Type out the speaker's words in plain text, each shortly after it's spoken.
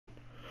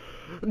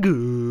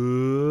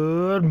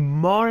Good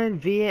morning,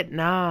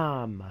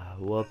 Vietnam.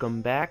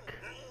 Welcome back.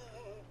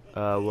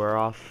 We're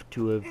off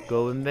to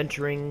go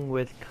adventuring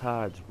with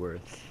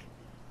Codsworth.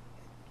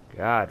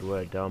 God,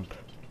 what a dump.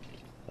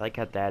 I like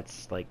how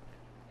that's, like,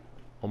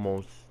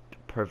 almost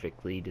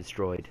perfectly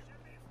destroyed.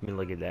 I mean,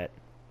 look at that.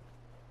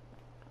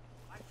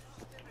 I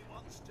trust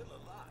everyone's still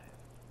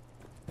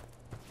alive.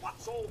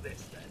 What's all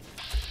this then?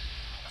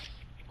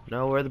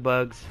 No, where are the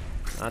bugs?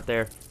 Not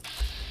there.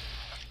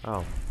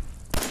 Oh.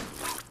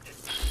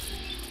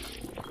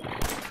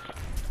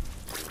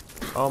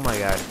 Oh my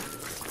god.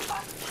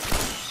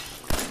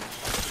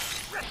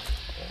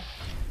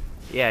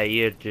 Yeah,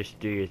 you just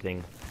do your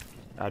thing.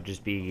 I'll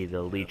just be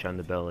the leech on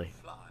the belly.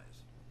 Flies.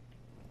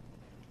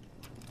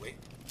 Wait.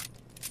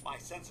 My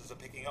senses are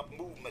picking up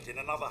movement in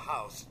another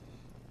house.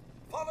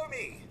 Follow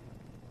me.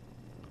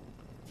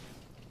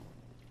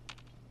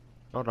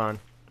 Hold on.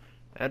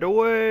 And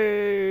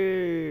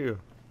away!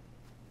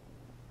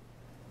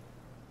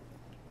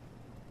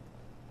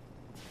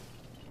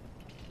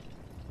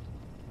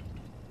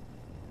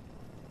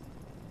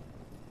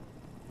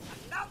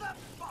 Another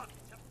bug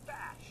to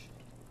bash.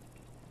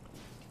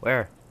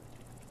 Where?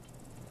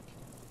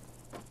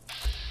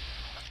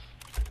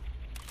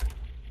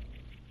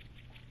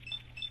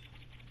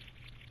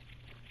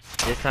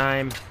 This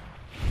time,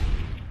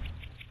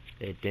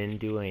 it didn't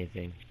do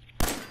anything.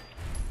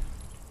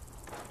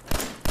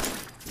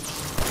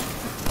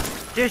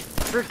 Just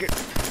frickin'.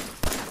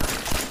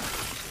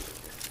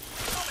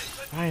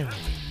 Finally.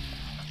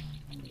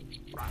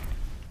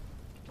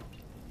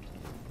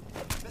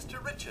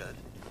 Mr. Richard,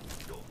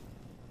 your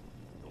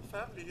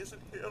family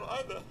isn't here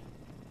either.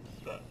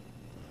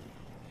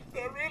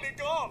 They're really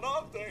gone,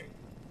 aren't they?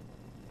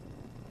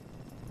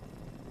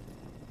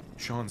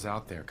 Sean's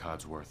out there,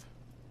 Codsworth.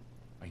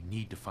 I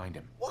need to find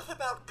him. What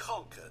about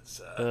Concord,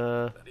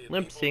 sir? Plenty of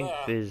Limp people Sync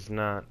there. is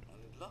not.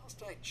 And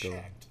last I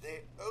checked,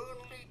 they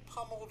only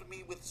pummeled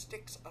me with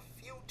sticks a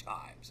few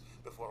times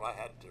before I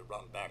had to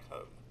run back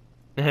home.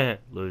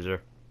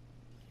 Loser.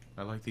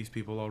 I like these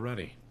people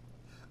already.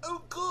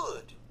 Oh,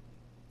 good.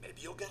 Maybe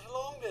you'll get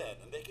along then,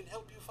 and they can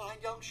help you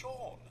find young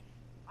Sean.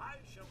 I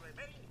shall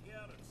remain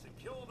here and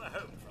secure the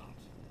home front.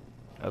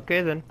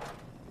 Okay then.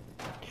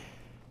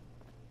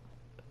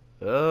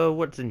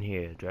 What's in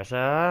here?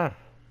 Dresser?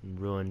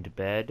 Ruined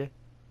bed.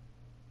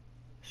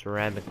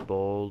 Ceramic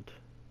bowl.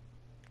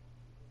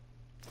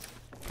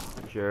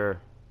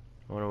 Sure.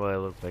 I wonder what I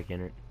look like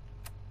in it.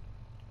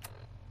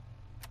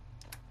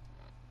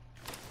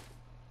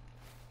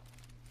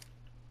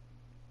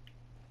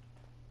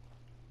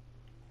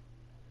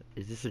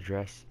 Is this a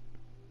dress?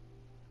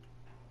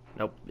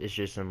 Nope, it's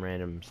just some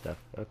random stuff.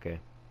 Okay.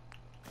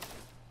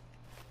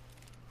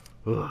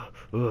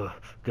 Gotta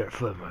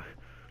find my...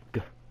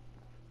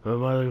 What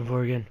am I looking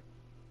for again?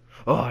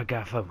 Oh, I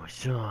gotta find my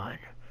son.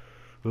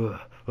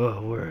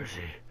 Where is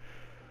he?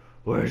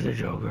 Where's the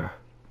Joker?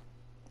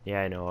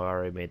 Yeah, I know, I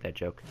already made that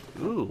joke.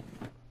 Ooh,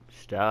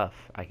 stuff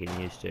I can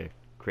use to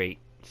create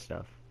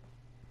stuff.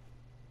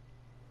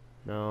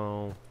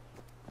 No.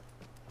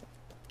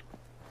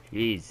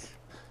 Jeez.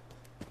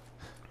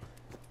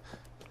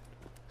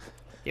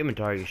 Human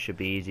targets should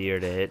be easier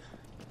to hit.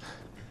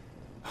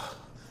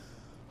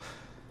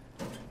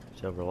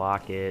 Silver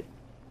locket.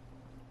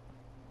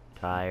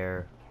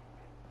 Tire.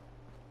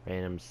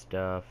 Random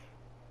stuff.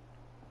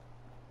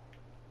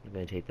 I'm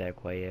gonna take that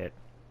quite yet.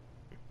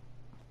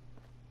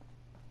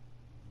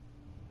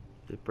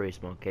 It's a pretty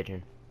small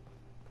kitchen.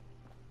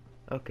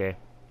 Okay.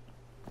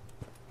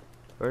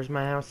 Where's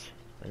my house?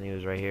 I think it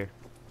was right here.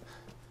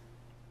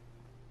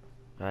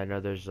 I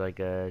know there's like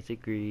a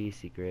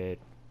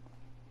secret.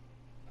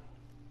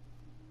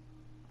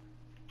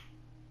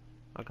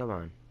 Oh, come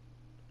on.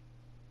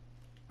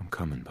 I'm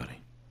coming,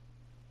 buddy.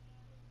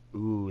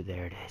 Ooh,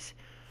 there it is.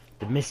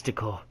 The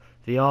mystical,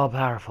 the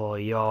all-powerful,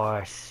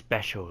 you're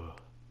special.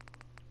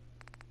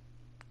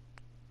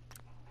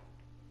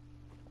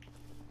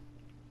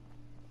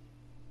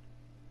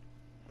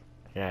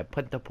 And I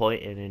put the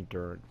point in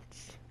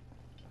endurance.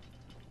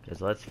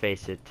 Because let's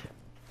face it,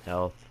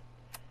 health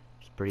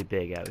is pretty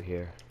big out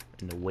here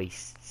in the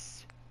wastes.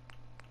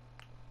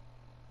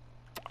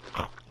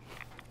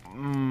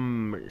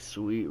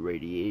 Sweet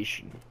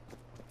radiation.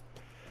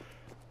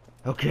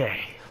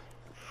 Okay.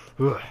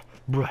 Okay,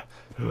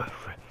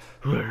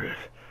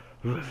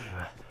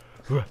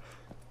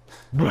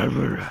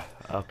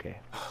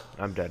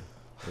 I'm done.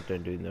 I'm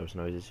done doing those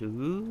noises.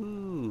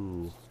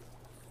 Ooh.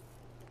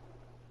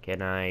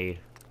 Can I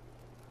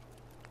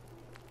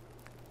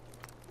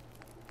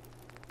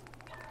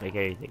make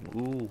anything?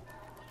 Ooh.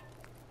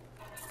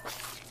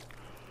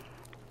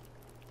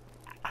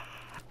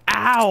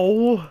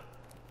 Ow!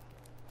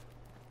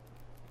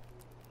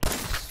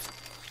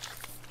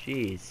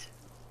 Jeez.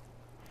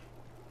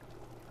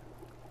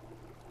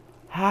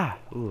 Ha!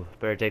 Ooh,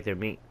 better take their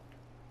meat.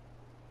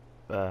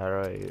 How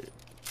do I...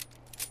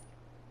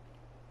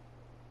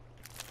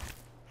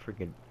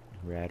 Freaking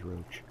rad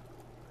roach.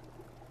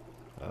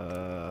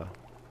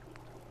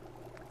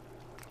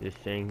 This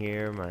thing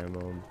here, my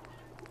mom.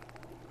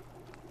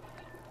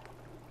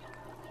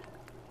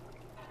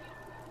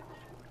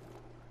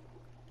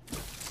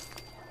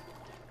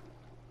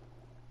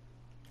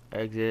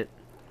 exit.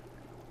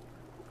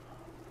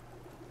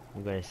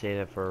 I'm gonna save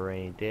that for a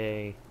rainy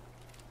day.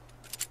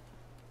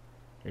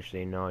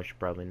 Actually, no, I should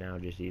probably now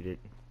just eat it.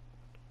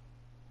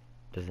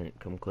 Doesn't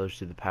come close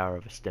to the power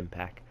of a stim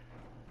pack.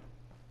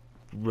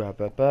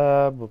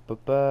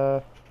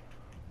 Ba-ba-ba.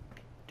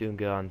 Doing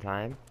good on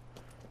time.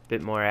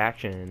 Bit more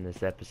action in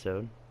this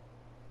episode.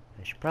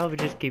 I should probably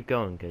just keep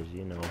going, because,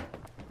 you know.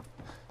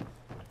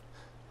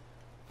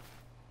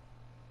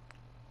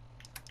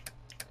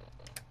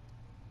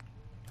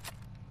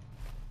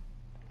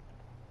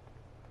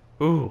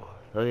 Ooh,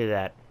 look at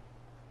that.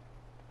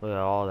 Look at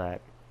all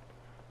that.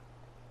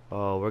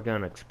 Oh, we're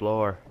gonna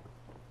explore.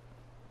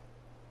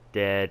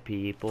 Dead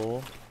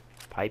people.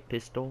 Pipe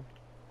pistol.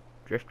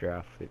 Drifter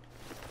outfit.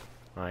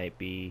 Might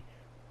be.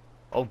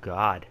 Oh,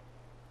 God.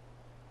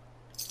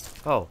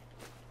 Oh.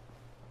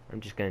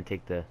 I'm just gonna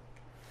take the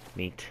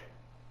meat.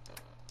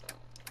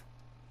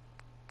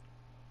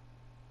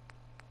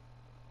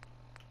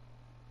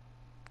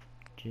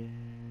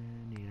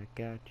 Jenny, I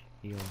got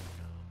your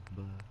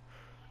number.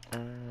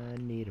 I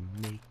need to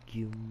make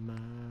you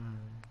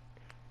mine.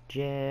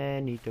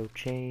 Jenny, don't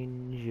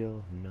change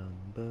your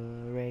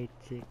number.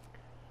 86.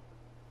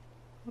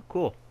 Oh,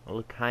 cool. I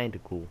look kinda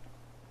cool.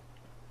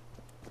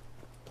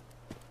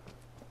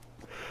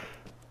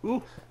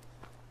 Ooh.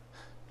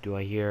 Do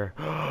I hear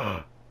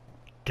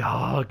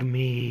dog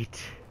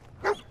meat?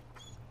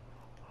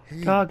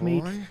 Hey, Dog boy.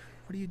 meat.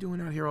 What are you doing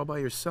out here all by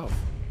yourself?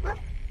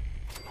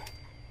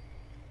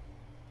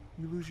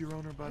 You lose your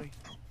owner, buddy?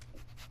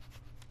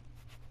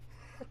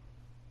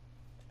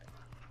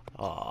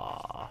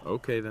 Aww.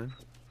 Okay, then.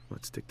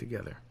 Let's stick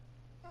together.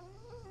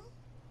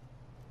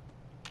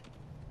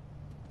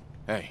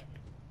 Hey.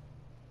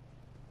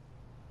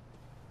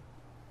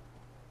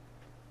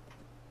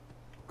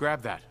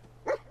 Grab that.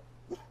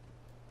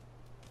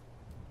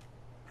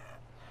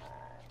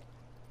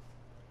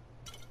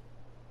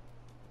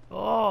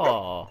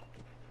 Oh.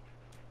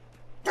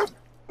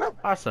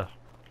 Awesome.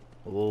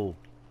 Oh.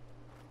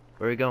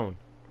 Where are you going?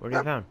 What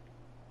have you found?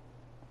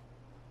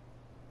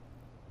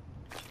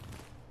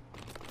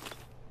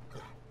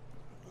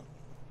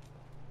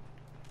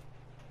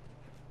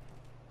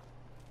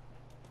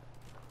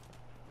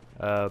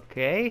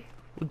 Okay.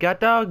 We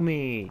got dog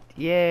meat.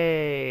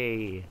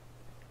 Yay.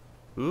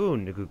 Ooh,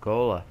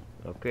 Nuka-Cola.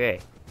 Okay.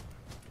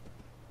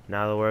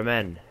 Now that we're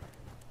men.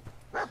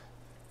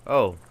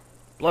 Oh.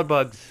 Blood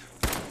bugs.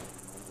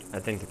 I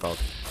think they're called.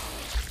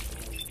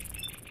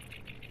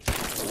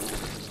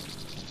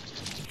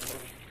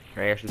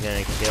 Are you actually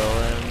gonna kill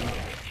him?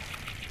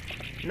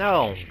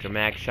 No!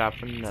 Dramatic shot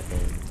for nothing.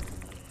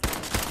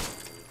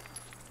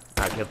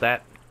 I killed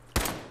that.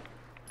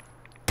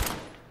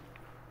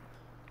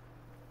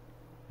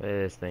 What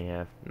does this thing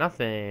have?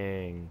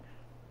 Nothing!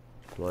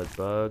 Blood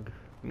bug.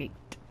 Meat.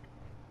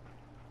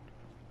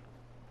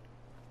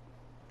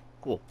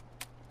 Cool.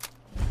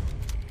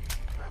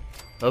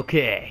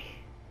 Okay.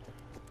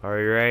 Are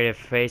we ready to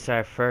face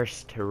our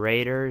first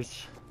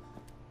raiders?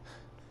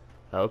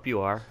 I hope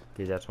you are,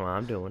 because that's what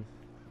I'm doing.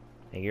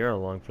 And you're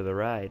along for the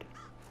ride.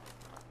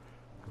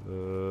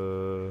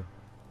 Oh,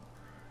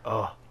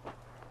 there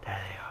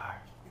they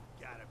are. You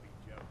gotta be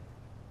joking.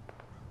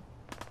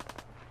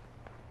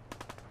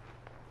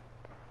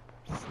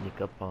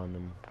 Sneak up on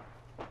them.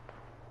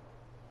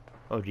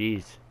 Oh,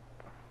 jeez.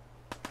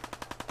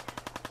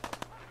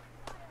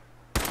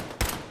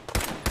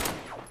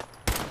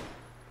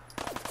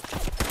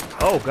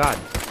 Oh, God.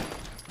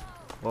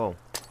 Whoa.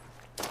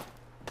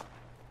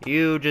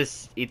 You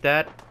just eat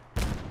that?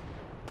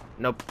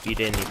 Nope, you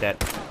didn't eat that.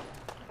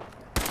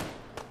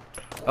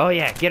 Oh,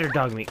 yeah, get her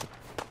dog meat.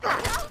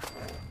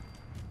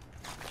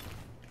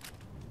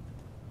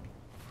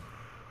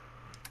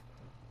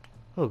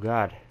 Oh,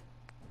 God.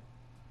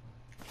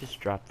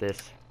 Just drop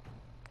this.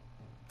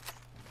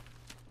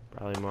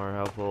 Probably more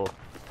helpful.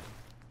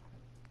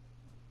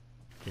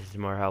 This is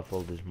more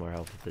helpful, this is more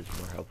helpful, this is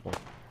more helpful.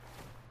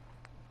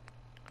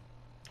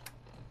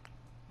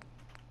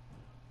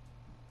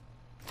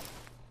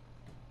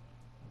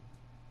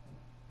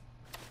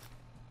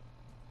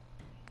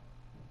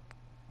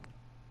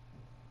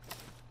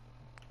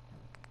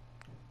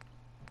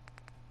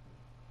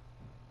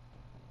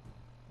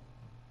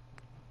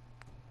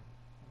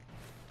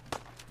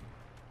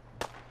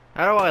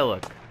 How do I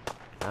look?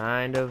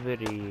 Kind of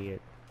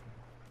idiot.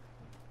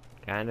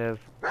 Kind of.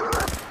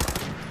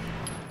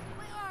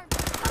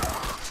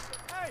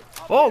 Hey,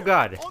 Oh,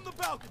 God. On the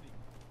balcony.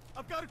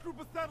 I've got a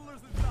group of settlers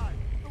inside.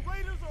 The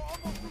raiders are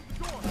almost through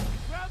the door.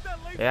 Grab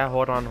that laser. Yeah,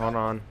 hold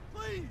on.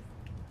 Please.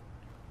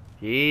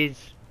 Jeez.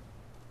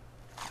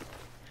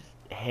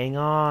 Just hang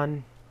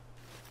on.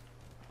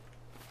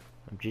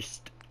 I'm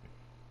just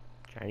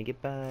trying to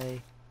get by.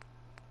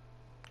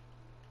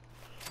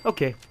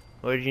 Okay.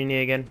 What did you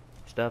need again?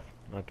 Stuff?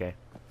 Okay.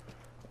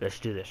 Let's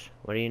do this.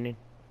 What do you need?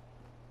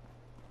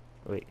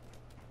 Wait.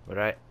 What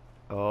I...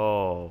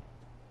 Oh.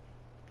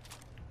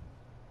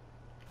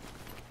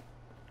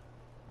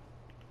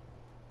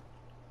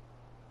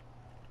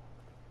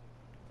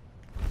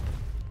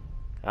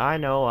 I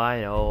know.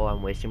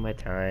 I'm wasting my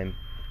time.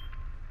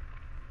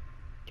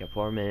 Got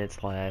 4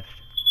 minutes left.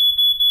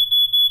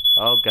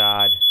 Oh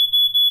god.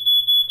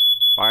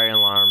 Fire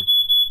alarm.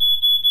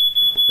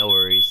 No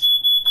worries.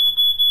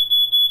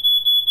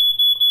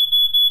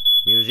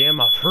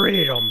 Museum of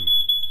Freedom.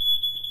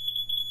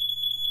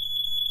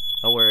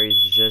 No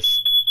worries,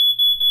 just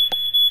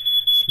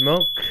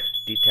smoke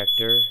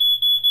detector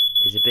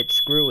is a bit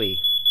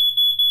screwy.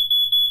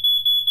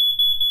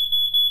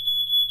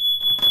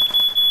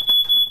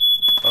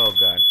 Oh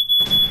god.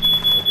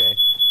 Okay.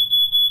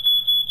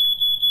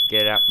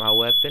 Get out my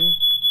weapon.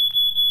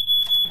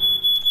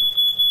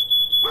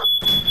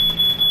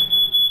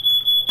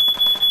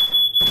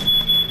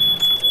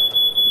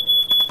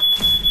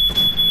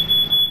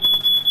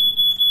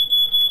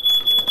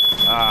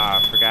 Ah,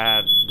 I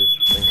forgot this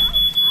thing.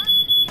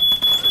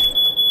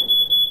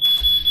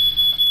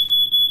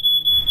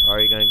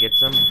 Are you gonna get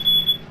some?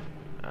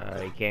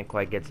 You can't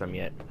quite get some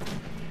yet.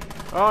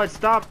 Oh, it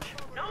stopped!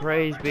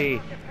 Praise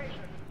be.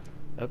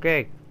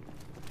 Okay.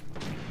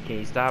 Can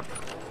you stop?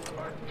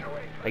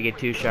 I get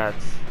 2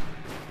 shots.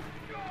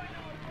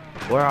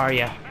 Where are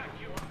you?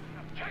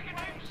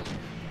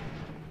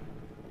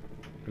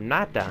 I'm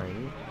not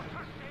dying.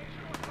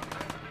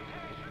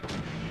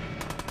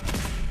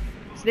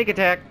 Sneak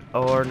attack!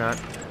 Or not.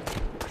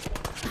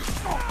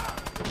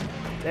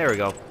 There we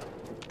go.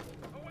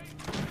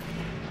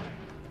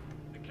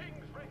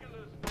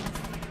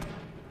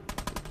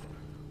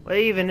 What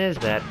even is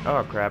that?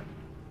 Oh crap.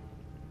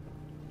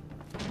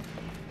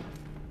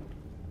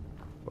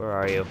 Where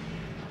are you?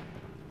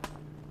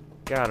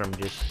 God, I'm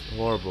just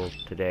horrible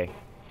today.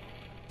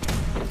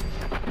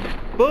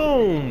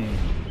 Boom!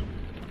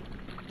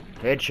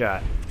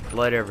 Headshot.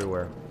 Blood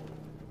everywhere.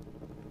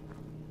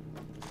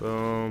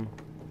 Boom.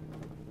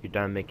 You're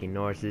done making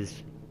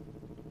noises.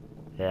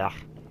 Yeah.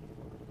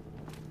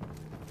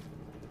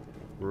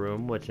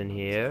 Room, what's in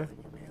here?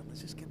 Man, let's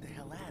just get the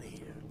hell out of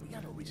here. We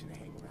got no reason to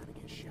hang around and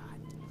get shot.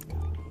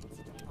 Such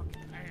a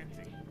fucking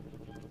pansy.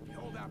 We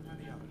hold out for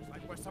the others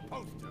like we're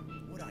supposed to.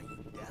 What are you,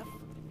 deaf?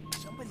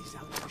 Somebody's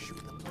out there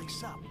shooting the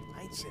place up.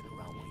 I ain't sitting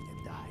around waiting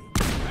to die.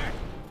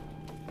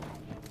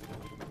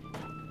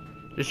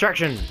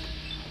 Destruction!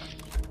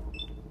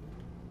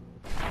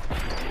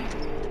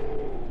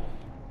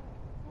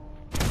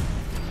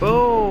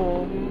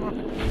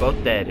 Boom!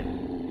 Both dead.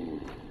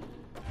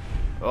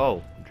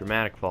 Oh,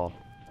 dramatic fall.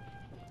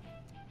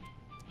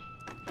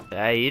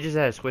 Hey, you just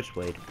had a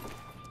switchblade.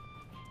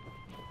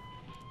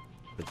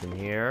 What's in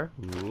here?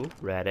 Ooh,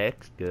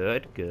 Radix.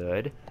 Good,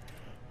 good.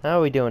 How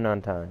are we doing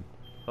on time?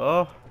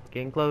 Oh,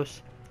 getting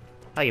close.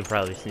 I can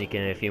probably sneak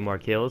in a few more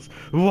kills.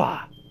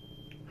 Wah!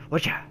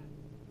 Watcha!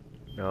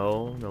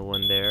 No, no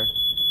one there.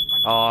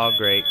 Oh,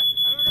 great.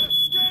 And we're gonna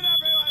skin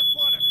every last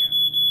one of you.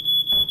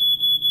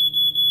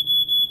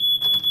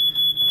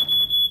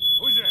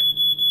 Who's it?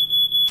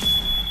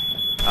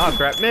 Oh,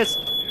 crap, missed!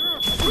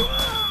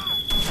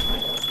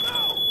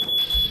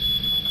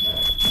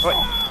 What?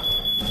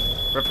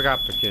 Perfect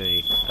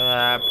opportunity.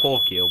 Pull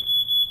cube.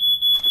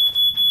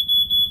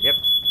 Yep.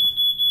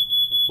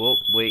 Whoa,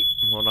 wait,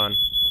 hold on.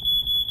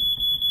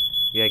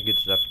 Yeah, good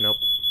stuff. Nope.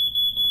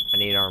 I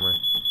need armor.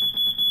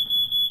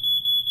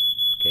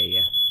 Okay,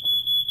 yeah.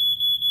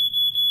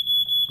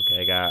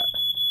 Okay, I got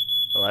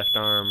a left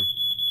arm.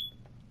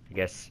 I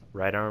guess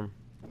right arm.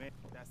 Man,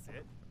 that's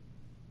it?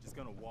 Just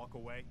gonna walk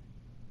away?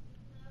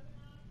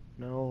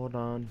 No, hold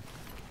on.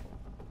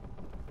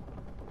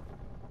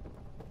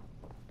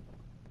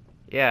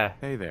 Yeah,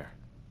 Hey there.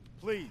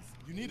 Please,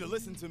 you need to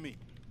listen to me.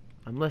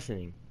 I'm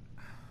listening.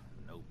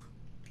 Nope.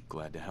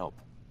 Glad to help.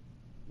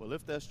 Well,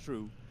 if that's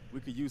true, we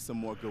could use some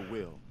more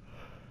goodwill.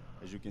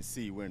 As you can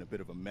see, we're in a bit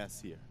of a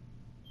mess here.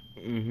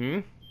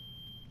 Mm-hmm.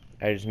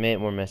 I just made it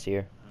more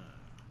messier.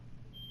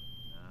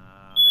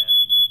 That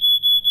ain't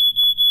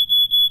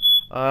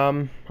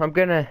it. I'm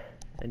gonna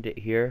end it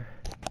here.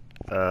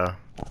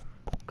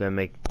 Gonna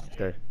make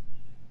the...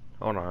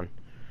 Hold on.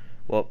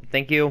 Well,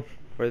 thank you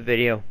for the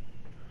video.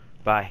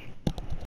 Bye.